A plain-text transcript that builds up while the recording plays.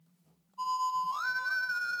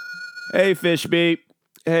Hey, Fishbee.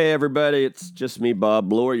 Hey, everybody. It's just me,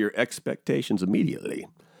 Bob. Lower your expectations immediately.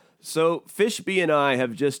 So, Fishbee and I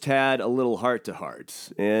have just had a little heart-to-heart,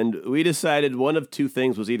 and we decided one of two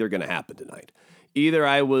things was either going to happen tonight. Either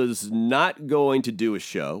I was not going to do a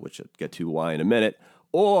show, which I'll get to why in a minute,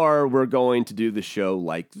 or we're going to do the show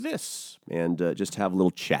like this and just have a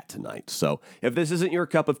little chat tonight. So, if this isn't your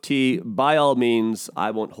cup of tea, by all means,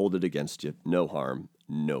 I won't hold it against you. No harm,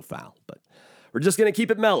 no foul. But we're just going to keep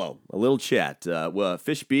it mellow, a little chat.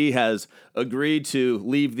 Fishbee has agreed to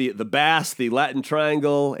leave the bass, the Latin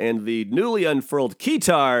triangle, and the newly unfurled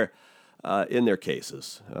keytar in their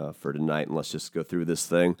cases for tonight, and let's just go through this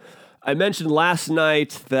thing. I mentioned last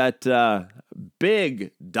night that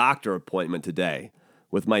big doctor appointment today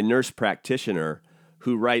with my nurse practitioner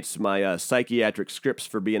who writes my psychiatric scripts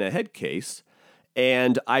for being a head case.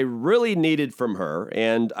 And I really needed from her,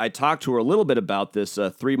 and I talked to her a little bit about this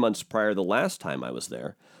 3 months prior to the last time I was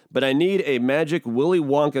there, but I need a magic Willy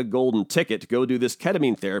Wonka golden ticket to go do this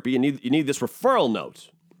ketamine therapy. You need this referral note.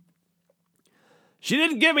 She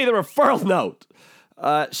didn't give me the referral note.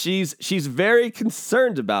 She's very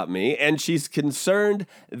concerned about me, and she's concerned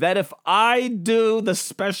that if I do the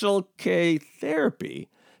special K therapy,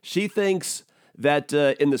 she thinks that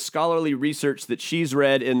in the scholarly research that she's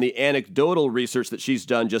read, in the anecdotal research that she's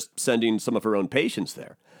done just sending some of her own patients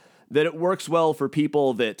there, that it works well for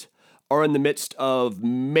people that are in the midst of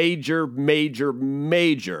major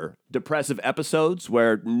depressive episodes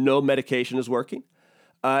where no medication is working.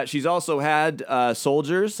 She's also had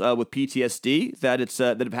soldiers with PTSD that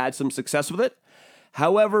have had some success with it.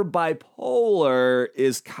 However, bipolar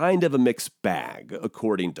is kind of a mixed bag,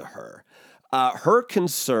 according to her. Her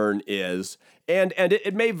concern is, and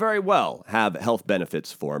it may very well have health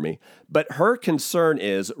benefits for me, but her concern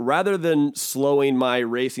is, rather than slowing my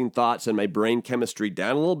racing thoughts and my brain chemistry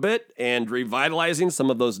down a little bit and revitalizing some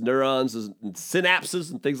of those neurons and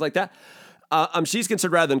synapses and things like that, she's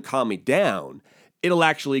concerned rather than calm me down, it'll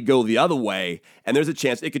actually go the other way, and there's a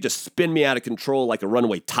chance it could just spin me out of control like a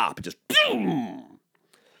runaway top. It just boom!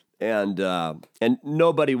 And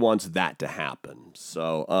nobody wants that to happen.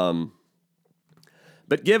 So,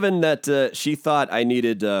 but given that she thought I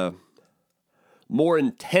needed more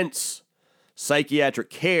intense psychiatric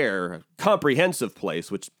care, a comprehensive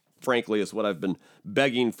place, which frankly is what I've been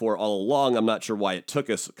begging for all along. I'm not sure why it took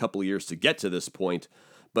us a couple of years to get to this point.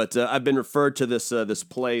 But I've been referred to this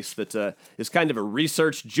place that is kind of a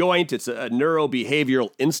research joint. It's a neurobehavioral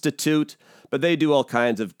institute, but they do all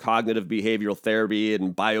kinds of cognitive behavioral therapy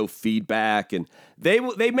and biofeedback, and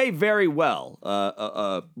they may very well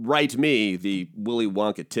write me the Willy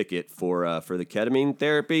Wonka ticket for the ketamine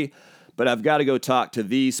therapy. But I've got to go talk to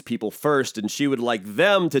these people first, and she would like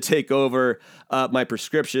them to take over my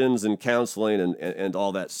prescriptions and counseling and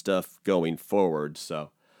all that stuff going forward.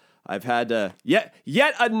 So I've had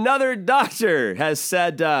yet another doctor has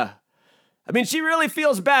said, she really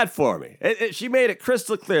feels bad for me. She made it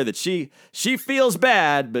crystal clear that she feels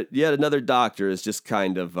bad, but yet another doctor is just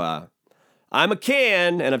kind of, I'm a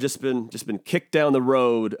can, and I've just been kicked down the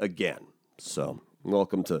road again. So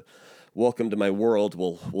welcome to my world.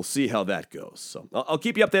 We'll see how that goes. So I'll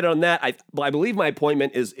keep you updated on that. I believe my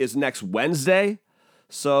appointment is next Wednesday.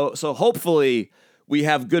 So hopefully we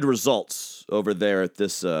have good results over there at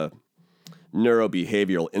this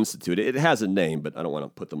Neurobehavioral Institute. It has a name, but I don't want to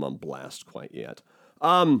put them on blast quite yet.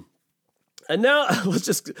 And now let's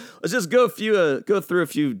just go through a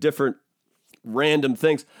few different random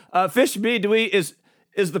things. Fishbee,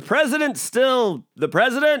 is the president still the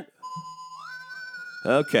president?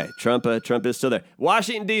 Okay, Trump is still there.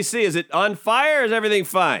 Washington D.C., is it on fire? Or is everything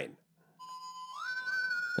fine?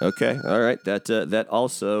 Okay, all right. That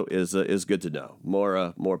also is good to know.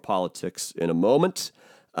 More politics in a moment.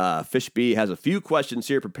 Fishbee has a few questions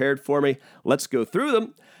here prepared for me. Let's go through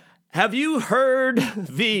them. Have you heard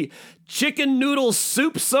the chicken noodle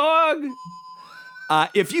soup song?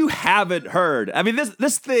 If you haven't heard,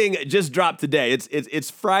 this thing just dropped today. It's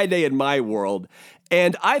Friday in my world,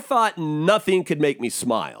 and I thought nothing could make me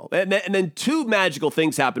smile. And then two magical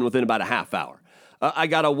things happened within about a half hour. I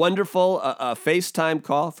got a wonderful FaceTime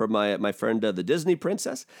call from my friend, the Disney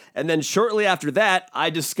princess. And then shortly after that,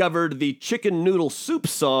 I discovered the chicken noodle soup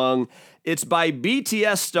song. It's by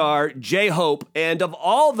BTS star J-Hope. And of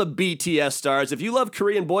all the BTS stars, if you love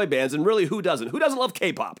Korean boy bands, and really who doesn't? Who doesn't love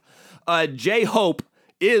K-pop? J-Hope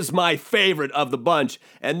is my favorite of the bunch.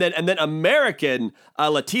 And then American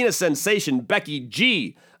Latina sensation Becky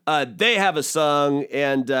G. They have a song,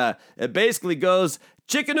 and it basically goes,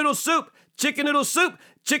 chicken noodle soup, chicken noodle soup,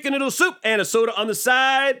 chicken noodle soup, and a soda on the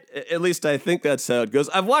side. At least I think that's how it goes.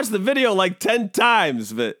 I've watched the video like 10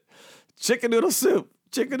 times, but chicken noodle soup,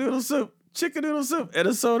 chicken noodle soup, and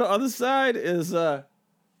a soda on the side is a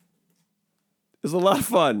lot of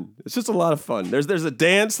fun. It's just a lot of fun. There's a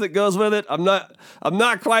dance that goes with it. I'm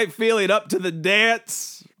not quite feeling up to the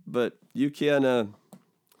dance, but you can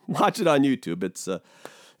watch it on YouTube.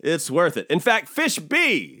 It's worth it. In fact, Fish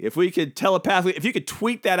B, if we could telepathically, if you could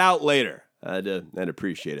tweet that out later, I'd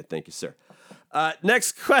appreciate it. Thank you, sir.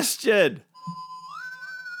 Next question.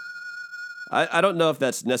 I don't know if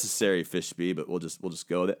that's necessary, Fish B, but we'll just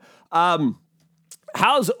go with it.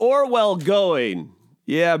 How's Orwell going?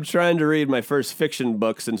 Yeah, I'm trying to read my first fiction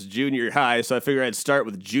book since junior high, so I figured I'd start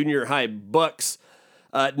with junior high books.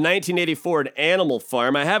 1984, An Animal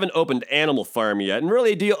Farm. I haven't opened Animal Farm yet. And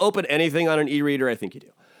really, do you open anything on an e-reader? I think you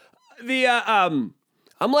do. I'm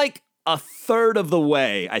like a third of the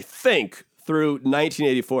way, I think, through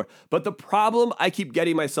 1984. But the problem I keep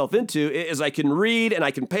getting myself into is I can read and I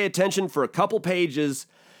can pay attention for a couple pages.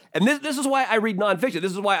 And this is why I read nonfiction.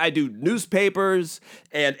 This is why I do newspapers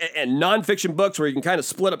and nonfiction books where you can kind of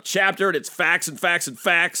split up chapter and it's facts and facts and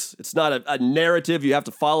facts. It's not a narrative. You have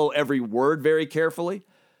to follow every word very carefully.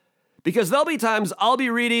 Because there'll be times I'll be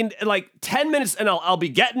reading like 10 minutes and I'll be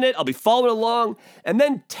getting it. I'll be following along. And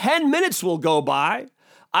then 10 minutes will go by.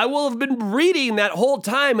 I will have been reading that whole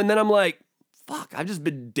time. And then I'm like, fuck, I've just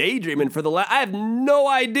been daydreaming for I have no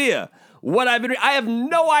idea what I've been reading. I have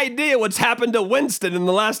no idea what's happened to Winston in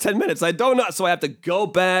the last 10 minutes. I don't know. So I have to go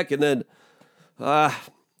back and then,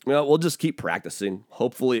 we'll just keep practicing.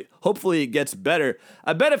 Hopefully it gets better.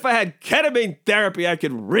 I bet if I had ketamine therapy, I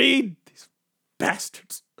could read. These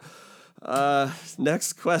bastards.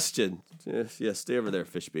 Next question. Yeah, stay over there,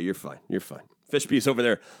 Fishby. You're fine. Fishby's over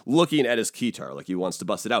there looking at his keytar like he wants to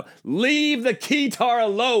bust it out. Leave the keytar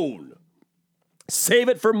alone. Save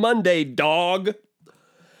it for Monday, dog.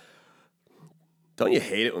 Don't you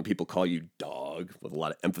hate it when people call you dog with a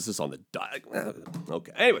lot of emphasis on the dog?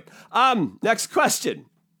 Okay. Anyway, next question.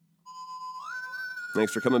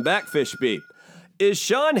 Thanks for coming back, Fishby. Is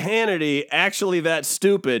Sean Hannity actually that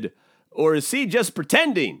stupid, or is he just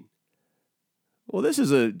pretending? Well, this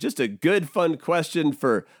is just a good, fun question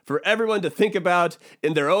for everyone to think about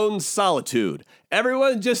in their own solitude.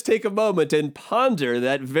 Everyone just take a moment and ponder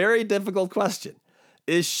that very difficult question.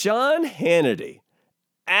 Is Sean Hannity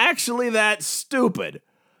actually that stupid,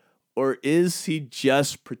 or is he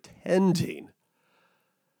just pretending?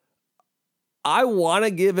 I want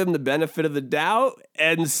to give him the benefit of the doubt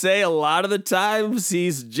and say a lot of the times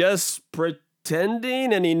he's just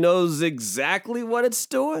pretending and he knows exactly what it's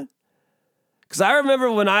doing. Because I remember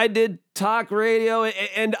when I did talk radio,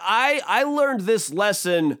 and I learned this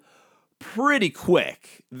lesson pretty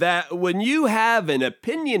quick, that when you have an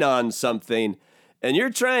opinion on something and you're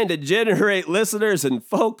trying to generate listeners and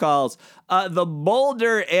phone calls, the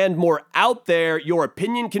bolder and more out there your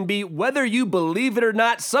opinion can be, whether you believe it or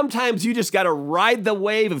not, sometimes you just got to ride the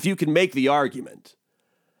wave if you can make the argument.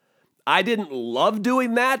 I didn't love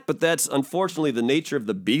doing that, but that's unfortunately the nature of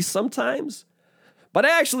the beast sometimes. But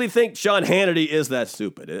I actually think Sean Hannity is that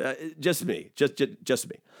stupid. Just me. Just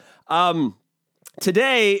me.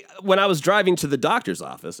 Today, when I was driving to the doctor's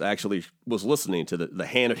office, I actually was listening to the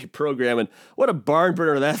Hannity program, and what a barn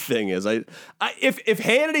burner that thing is. If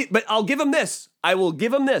Hannity, but I'll give him this. I will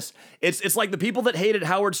give him this. It's like the people that hated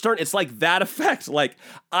Howard Stern. It's like that effect. Like,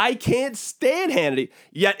 I can't stand Hannity,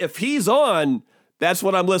 yet if he's on, that's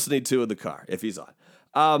what I'm listening to in the car, if he's on.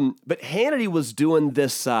 But Hannity was doing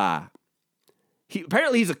this,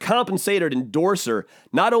 apparently he's a compensated endorser,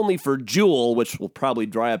 not only for Juul, which will probably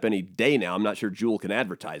dry up any day now. I'm not sure Juul can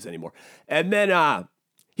advertise anymore. And then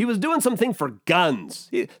he was doing something for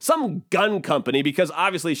guns. Some gun company, because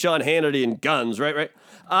obviously Sean Hannity and guns, right?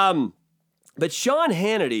 But Sean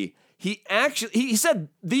Hannity, he said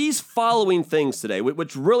these following things today,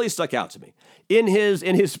 which really stuck out to me. In his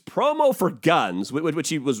promo for guns, which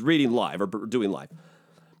he was reading live or doing live,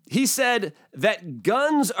 he said that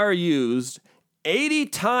guns are used 80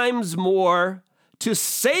 times more to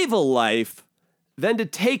save a life than to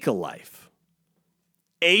take a life.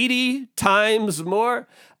 80 times more?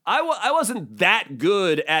 I wasn't that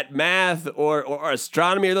good at math or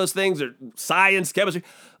astronomy or those things, or science, chemistry,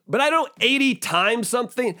 but I know 80 times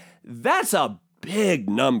something, that's a big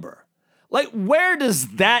number. Like, where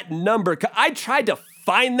does that number come? I tried to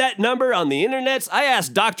find that number on the internet. I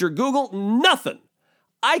asked Dr. Google, nothing.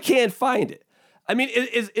 I can't find it. I mean,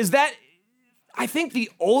 is that... I think the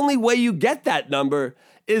only way you get that number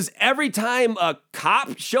is every time a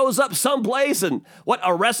cop shows up someplace and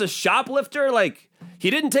arrests a shoplifter. Like, he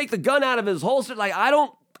didn't take the gun out of his holster. Like, I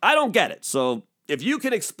don't get it. So if you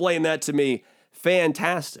can explain that to me,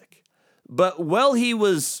 fantastic. But while he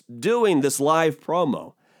was doing this live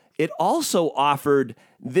promo, it also offered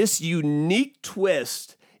this unique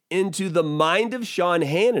twist into the mind of Sean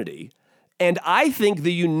Hannity, and I think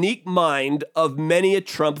the unique mind of many a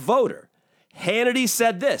Trump voter. Hannity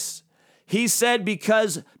said this. He said,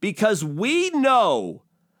 because we know,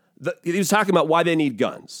 he was talking about why they need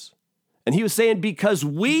guns. And he was saying, because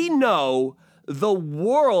we know the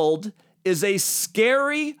world is a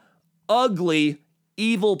scary, ugly,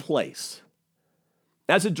 evil place.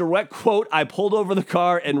 That's a direct quote. I pulled over the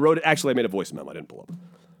car and wrote it. Actually, I made a voice memo. I didn't pull up.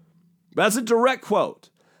 But that's a direct quote.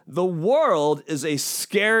 The world is a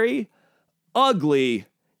scary, ugly,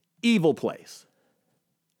 evil place.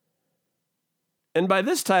 And by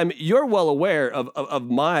this time, you're well aware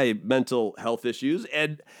of my mental health issues.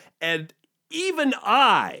 And even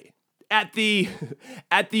I, at the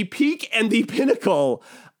peak and the pinnacle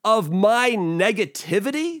of my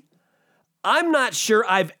negativity, I'm not sure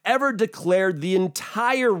I've ever declared the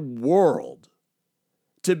entire world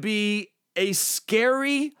to be a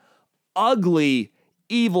scary, ugly,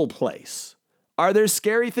 evil place. Are there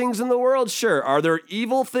scary things in the world? Sure. Are there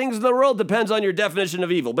evil things in the world? Depends on your definition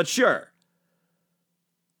of evil, but sure.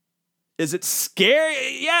 Is it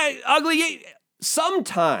scary? Yeah, ugly?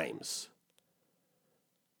 Sometimes.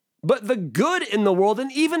 But the good in the world,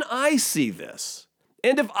 and even I see this,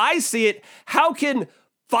 and if I see it, how can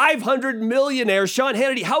 500 millionaire Sean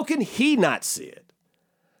Hannity, how can he not see it?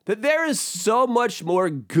 That there is so much more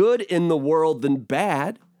good in the world than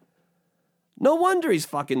bad. No wonder he's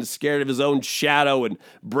fucking scared of his own shadow and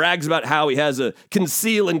brags about how he has a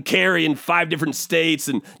conceal and carry in 5 different states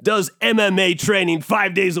and does MMA training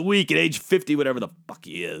 5 days a week at age 50, whatever the fuck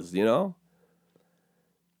he is, you know?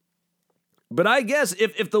 But I guess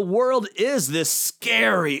if the world is this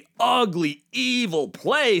scary, ugly, evil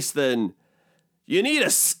place, then you need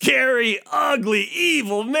a scary, ugly,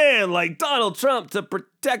 evil man like Donald Trump to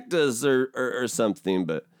protect us or something.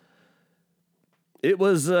 But it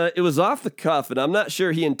was off the cuff, and I'm not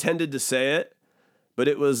sure he intended to say it. But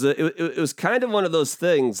it was kind of one of those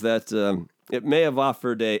things that it may have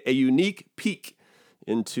offered a unique peek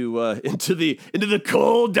into the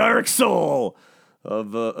cold, dark soul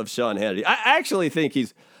of Sean Hannity. I actually think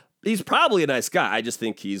he's probably a nice guy. I just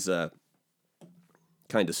think he's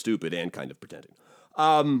kind of stupid and kind of pretending.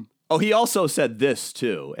 He also said this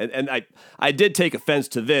too, and I did take offense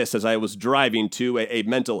to this as I was driving to a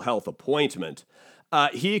mental health appointment.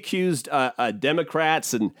 He accused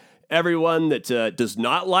Democrats and everyone that does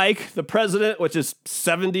not like the president, which is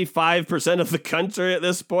 75% of the country at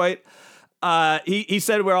this point. He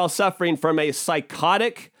said we're all suffering from a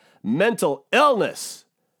psychotic mental illness.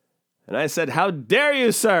 And I said, how dare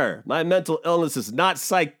you, sir? My mental illness is not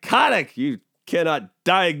psychotic. You cannot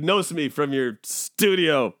diagnose me from your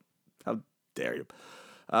studio. How dare you?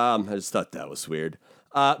 I just thought that was weird.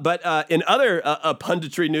 But in other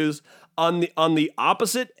punditry news, on the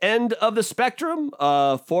opposite end of the spectrum,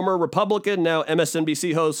 former Republican, now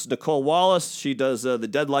MSNBC host Nicole Wallace. She does the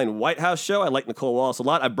Deadline White House show. I like Nicole Wallace a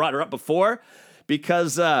lot. I brought her up before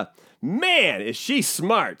because, man, is she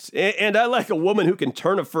smart. And I like a woman who can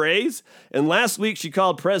turn a phrase. And last week she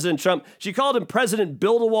called President Trump, she called him President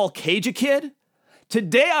Build-A-Wall Cage-A-Kid.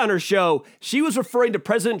 Today on her show, she was referring to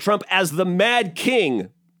President Trump as the Mad King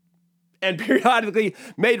and periodically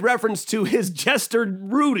made reference to his jester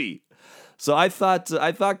Rudy. So I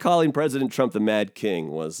thought calling President Trump the Mad King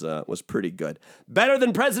was pretty good. Better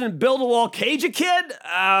than President Build-A-Wall Cage-A-Kid?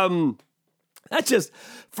 That's just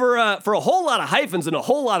for a whole lot of hyphens and a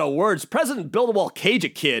whole lot of words. President Build-A-Wall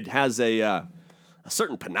Cage-A-Kid has a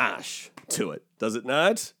certain panache to it, does it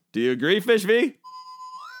not? Do you agree, Fish V?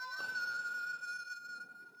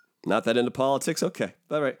 Not that into politics? Okay.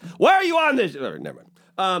 All right. Why are you on this? All right, never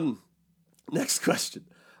mind. Next question.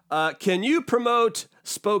 Can you promote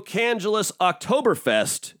Spokangelus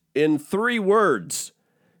Oktoberfest in 3 words?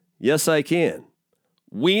 Yes, I can.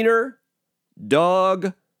 Wiener,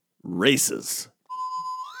 dog, races.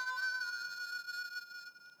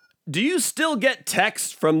 Do you still get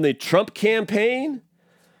texts from the Trump campaign?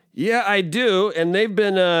 Yeah, I do, and they've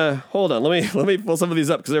been, hold on, let me pull some of these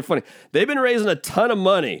up because they're funny. They've been raising a ton of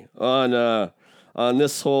money on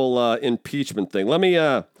this whole impeachment thing. Let me,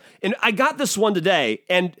 and I got this one today,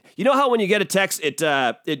 and you know how when you get a text,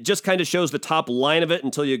 it just kind of shows the top line of it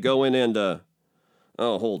until you go in and, oh,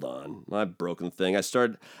 hold on, my broken thing.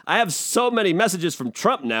 I have so many messages from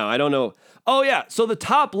Trump now, I don't know. Oh yeah, so the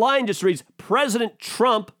top line just reads, President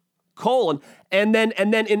Trump, : and then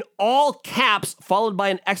in all caps, followed by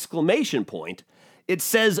an exclamation point, it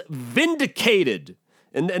says vindicated,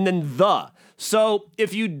 and then the. So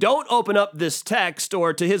if you don't open up this text,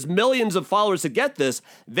 or to his millions of followers to get this,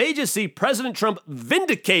 they just see President Trump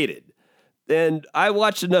vindicated. And I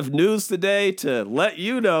watched enough news today to let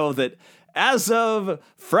you know that as of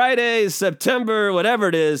Friday, September, whatever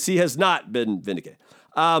it is, he has not been vindicated.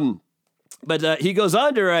 But he goes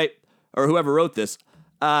on to write, or whoever wrote this,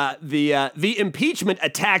 the impeachment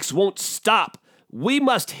attacks won't stop. We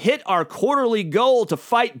must hit our quarterly goal to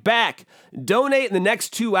fight back. Donate in the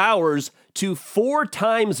next 2 hours to 4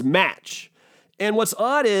 times match. And what's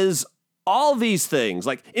odd is all these things,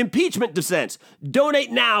 like impeachment dissents,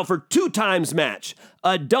 donate now for 2 times match.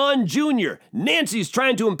 Don Jr., Nancy's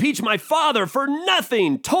trying to impeach my father for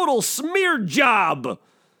nothing. Total smear job.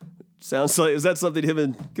 Sounds like, is that something him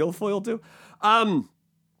and Guilfoyle do?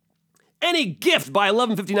 Any gift by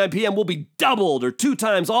 11:59 p.m. will be doubled or 2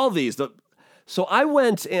 times all these. So I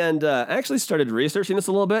went and actually started researching this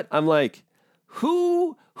a little bit. I'm like,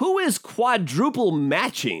 who is quadruple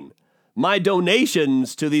matching my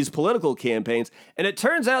donations to these political campaigns? And it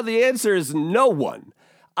turns out the answer is no one.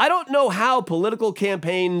 I don't know how political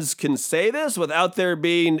campaigns can say this without there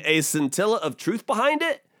being a scintilla of truth behind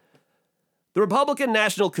it. The Republican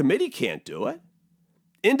National Committee can't do it.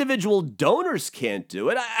 Individual donors can't do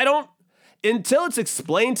it. I don't, until it's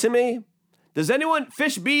explained to me. Does anyone,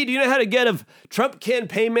 Fish B, do you know how to get a Trump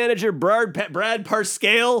campaign manager, Brad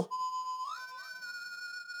Parscale?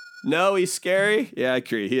 No, he's scary? Yeah, I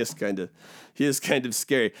agree. He is kind of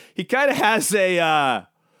scary. He kind of has a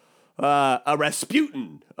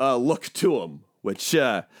Rasputin look to him, which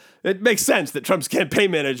it makes sense that Trump's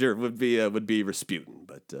campaign manager would be Rasputin,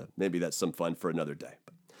 but maybe that's some fun for another day.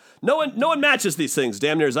 But no one matches these things,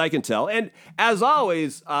 damn near as I can tell. And as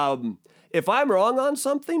always, if I'm wrong on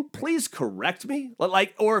something, please correct me.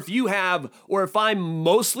 Or if I'm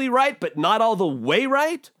mostly right but not all the way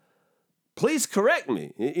right, please correct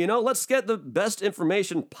me. Let's get the best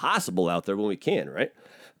information possible out there when we can, right?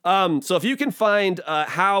 So if you can find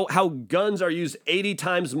how guns are used 80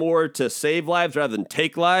 times more to save lives rather than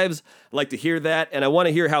take lives, I'd like to hear that. And I want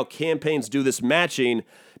to hear how campaigns do this matching,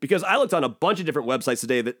 because I looked on a bunch of different websites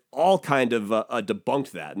today that all kind of debunked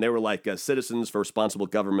that. And they were like Citizens for Responsible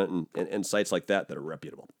Government and sites like that are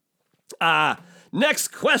reputable. Next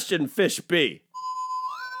question, Fish B.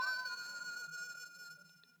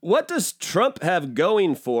 What does Trump have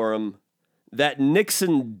going for him that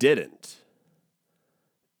Nixon didn't?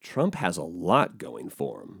 Trump has a lot going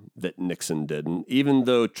for him that Nixon didn't, even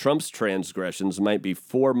though Trump's transgressions might be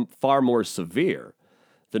far more severe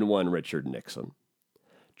than one Richard Nixon.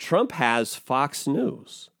 Trump has Fox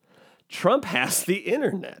News. Trump has the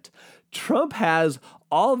internet. Trump has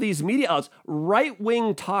all these media outlets.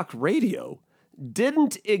 Right-wing talk radio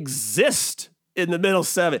didn't exist in the middle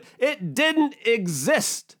 70s. It didn't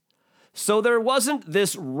exist. So there wasn't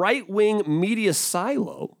this right-wing media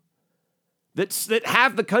silo that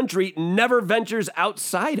half the country never ventures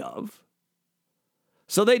outside of.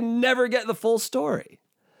 So they never get the full story.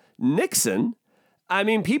 Nixon,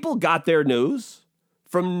 people got their news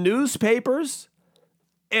from newspapers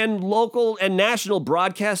and local and national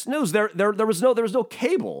broadcast news. There was no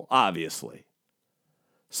cable, obviously.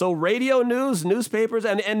 So radio news, newspapers,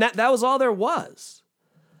 and that was all there was.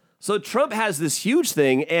 So Trump has this huge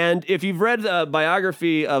thing, and if you've read a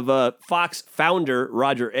biography of Fox founder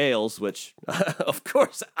Roger Ailes, which of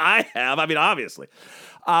course I have, obviously,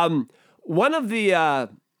 one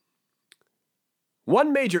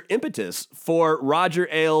major impetus for Roger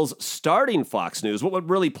Ailes starting Fox News, what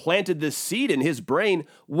really planted this seed in his brain,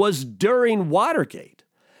 was during Watergate.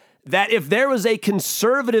 That if there was a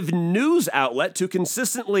conservative news outlet to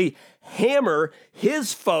consistently hammer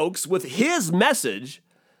his folks with his message,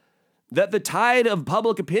 that the tide of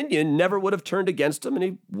public opinion never would have turned against him and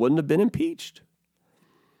he wouldn't have been impeached.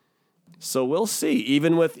 So we'll see.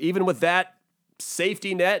 Even with that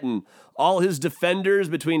safety net and all his defenders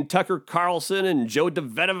between Tucker Carlson and Joe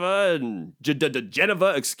DeGeneva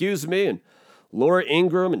and Laura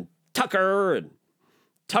Ingraham and Tucker and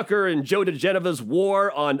Joe DeGeneva's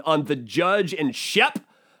war on the judge and Shep.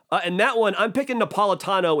 And that one, I'm picking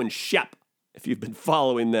Napolitano and Shep, if you've been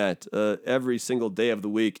following that every single day of the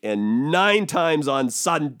week and 9 times on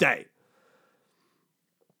Sunday.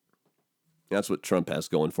 That's what Trump has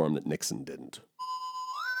going for him that Nixon didn't.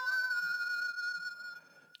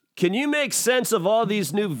 Can you make sense of all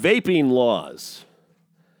these new vaping laws?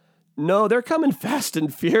 No, they're coming fast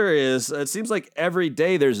and furious. It seems like every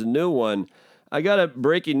day there's a new one. I got a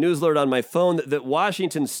breaking news alert on my phone that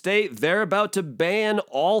Washington State, they're about to ban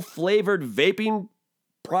all flavored vaping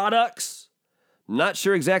products. Not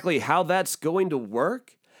sure exactly how that's going to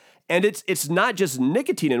work. And it's not just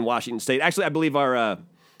nicotine in Washington State. Actually, I believe our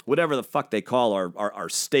whatever the fuck they call our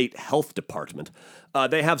state health department.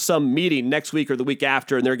 They have some meeting next week or the week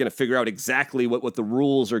after, and they're going to figure out exactly what the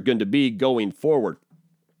rules are going to be going forward.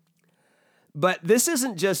 But this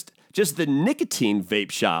isn't just the nicotine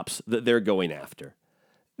vape shops that they're going after.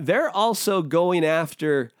 They're also going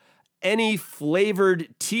after any flavored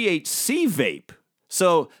THC vape.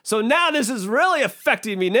 So now this is really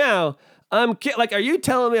affecting me now. Are you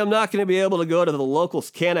telling me I'm not going to be able to go to the local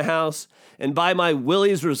canna house and buy my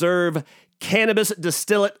Willie's Reserve cannabis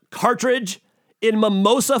distillate cartridge in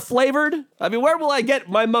mimosa flavored? I mean, where will I get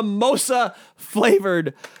my mimosa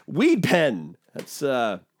flavored weed pen?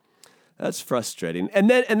 That's frustrating. And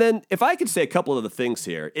then if I could say a couple of the things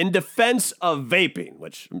here in defense of vaping,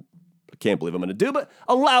 which I can't believe I'm going to do, but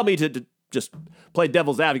allow me to just play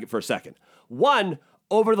devil's advocate for a second. One,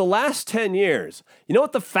 over the last 10 years, you know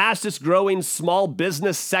what the fastest growing small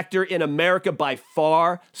business sector in America by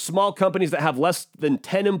far, small companies that have less than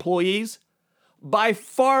 10 employees? By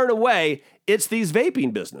far and away, it's these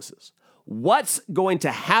vaping businesses. What's going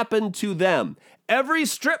to happen to them? Every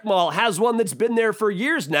strip mall has one that's been there for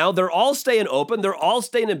years now. They're all staying open. They're all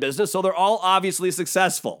staying in business, so they're all obviously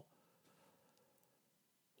successful.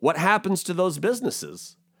 What happens to those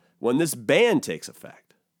businesses when this ban takes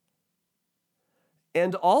effect?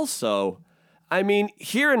 And also, I mean,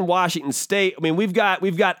 here in Washington State, I mean, we've got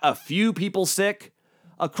a few people sick.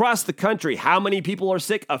 Across the country, how many people are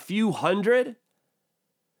sick? A few hundred?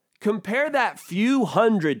 Compare that few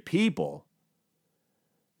hundred people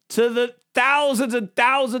to the thousands and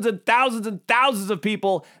thousands and thousands and thousands of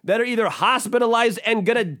people that are either hospitalized and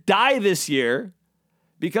gonna die this year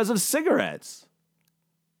because of cigarettes.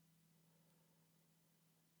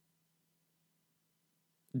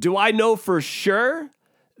 Do I know for sure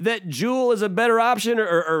that Juul is a better option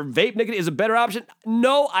or vape nicotine is a better option?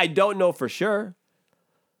 No, I don't know for sure.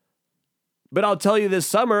 But I'll tell you, this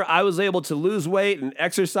summer, I was able to lose weight and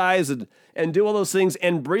exercise and do all those things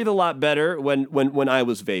and breathe a lot better when I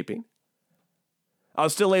was vaping. I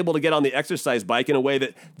was still able to get on the exercise bike in a way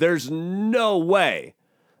that there's no way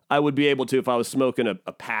I would be able to if I was smoking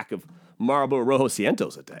a pack of Marlboro Rojo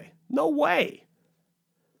Cientos a day. No way.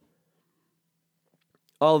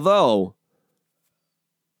 Although,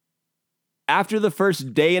 after the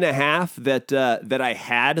first day and a half that I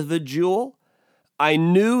had the Juul, I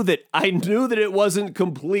knew that it wasn't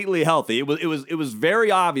completely healthy. It was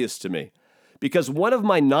very obvious to me because one of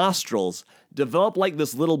my nostrils developed like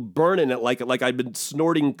this little burn in it, like I'd been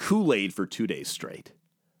snorting Kool-Aid for 2 days straight,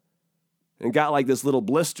 and got like this little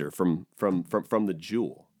blister from the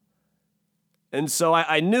Juul. And so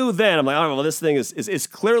I knew then, I'm like, oh, well, this thing is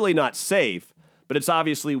clearly not safe. But it's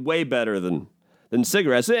obviously way better than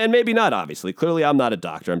cigarettes, and maybe not, obviously. Clearly, I'm not a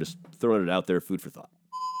doctor. I'm just throwing it out there, food for thought.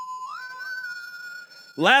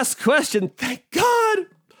 Last question, thank God,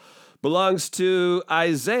 belongs to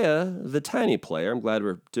Isaiah, the tiny player. I'm glad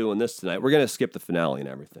we're doing this tonight. We're going to skip the finale and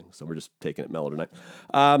everything, so we're just taking it mellow tonight.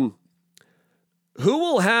 Who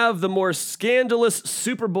will have the more scandalous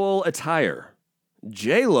Super Bowl attire,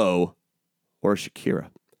 J-Lo or Shakira?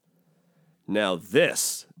 Now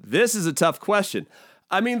this is a tough question.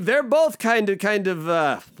 I mean, they're both kind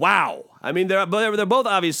of wow. I mean, they're both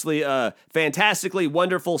obviously fantastically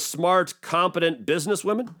wonderful, smart, competent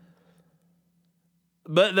businesswomen.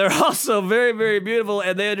 But they're also very, very beautiful,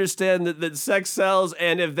 and they understand that sex sells,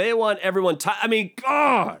 and if they want everyone I mean,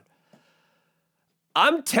 God.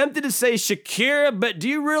 I'm tempted to say Shakira, but do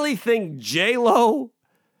you really think J-Lo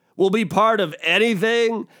will be part of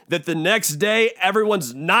anything that the next day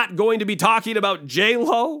everyone's not going to be talking about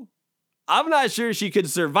J-Lo? I'm not sure she could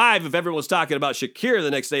survive if everyone was talking about Shakira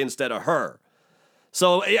the next day instead of her.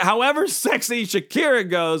 So however sexy Shakira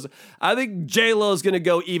goes, I think J-Lo is going to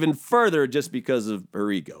go even further just because of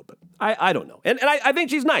her ego. But I don't know. And I think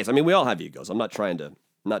she's nice. I mean, we all have egos. I'm not trying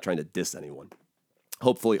to diss anyone.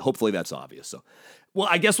 Hopefully that's obvious. So, well,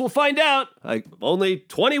 I guess we'll find out. Only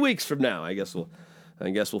 20 weeks from now, I guess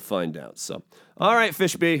we'll find out. So, all right,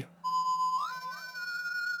 Fishby.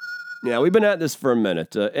 Yeah, we've been at this for a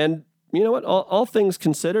minute, and you know what? All things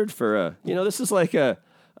considered, for this is like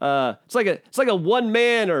it's like a one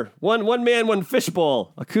man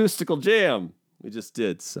fishbowl acoustical jam we just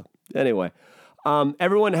did. So anyway,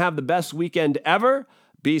 everyone have the best weekend ever.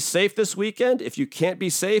 Be safe this weekend. If you can't be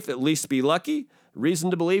safe, at least be lucky.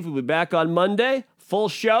 Reason to believe we'll be back on Monday. Full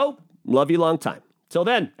show. Love you long time. Till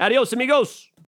then, adios, amigos.